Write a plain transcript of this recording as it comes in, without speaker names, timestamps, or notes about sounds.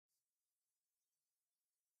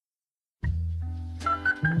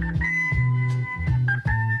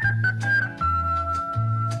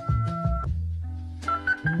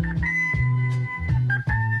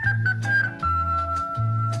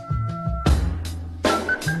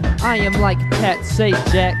I am like Pat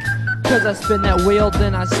Sajak, cause I spin that wheel,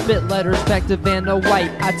 then I spit letters back to Vanna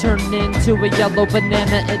White. I turn into a yellow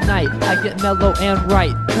banana at night. I get mellow and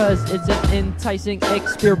right, cause it's an enticing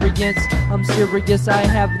experience. I'm serious, I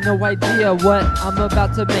have no idea what I'm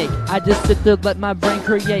about to make. I just sit there, let my brain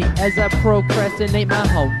create as I procrastinate my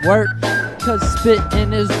homework. Cause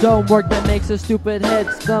spitting is dumb work that makes a stupid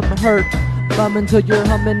head's thumb hurt. Bum until you're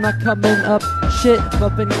humming my coming up shit,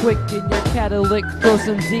 bumping quick in your Cadillac. Throw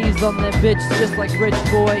some Z's on that bitch just like Rich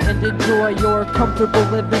Boy and enjoy your comfortable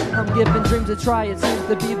living. I'm giving dreams a try, it seems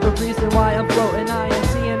to be the reason why I'm floating high and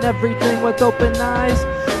seeing everything with open eyes.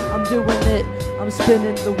 I'm doing it, I'm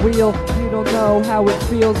spinning the wheel. You don't know how it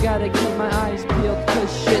feels, gotta keep my eyes peeled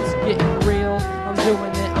cause shit's getting real. I'm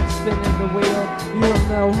doing it, I'm spinning the wheel. You don't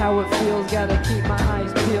know how it feels, gotta keep my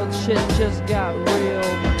eyes peeled. Shit just got real.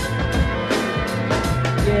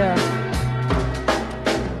 Yeah,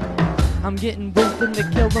 I'm getting wisdom to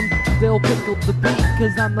kill them. They'll pickle the beat,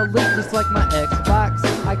 cause I'm elite just like my Xbox.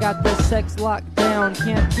 I got the sex locked down,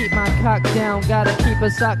 can't keep my cock down. Gotta keep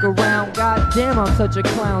a sock around, goddamn I'm such a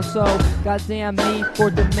clown. So, goddamn me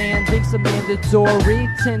for demanding some mandatory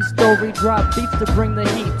 10-story drop beats to bring the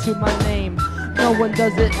heat to my name. No one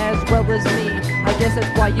does it as well as me. I guess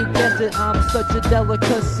that's why you guessed it, I'm such a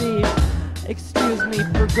delicacy. Excuse me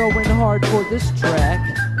for going hard for this track.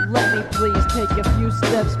 Let me please take a few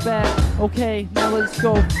steps back. Okay, now let's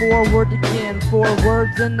go forward again. 4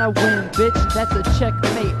 words and I win, bitch, that's a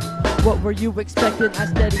checkmate. What were you expecting? I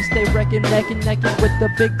steady stay wrecking, neck and neck with the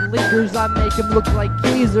big leaguers. I make them look like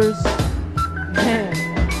geezers. Man,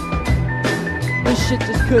 this shit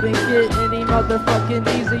just couldn't get any motherfucking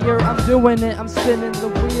easier. I'm doing it, I'm spinning the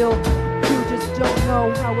wheel. You just don't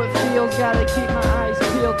know how it feels. Gotta keep my eyes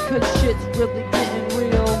peeled, cause shit's really getting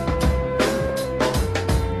real.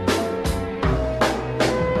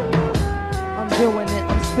 I'm doing it,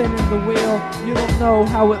 I'm spinning the wheel. You don't know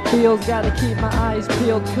how it feels. Gotta keep my eyes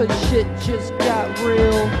peeled, cause shit just got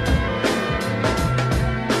real.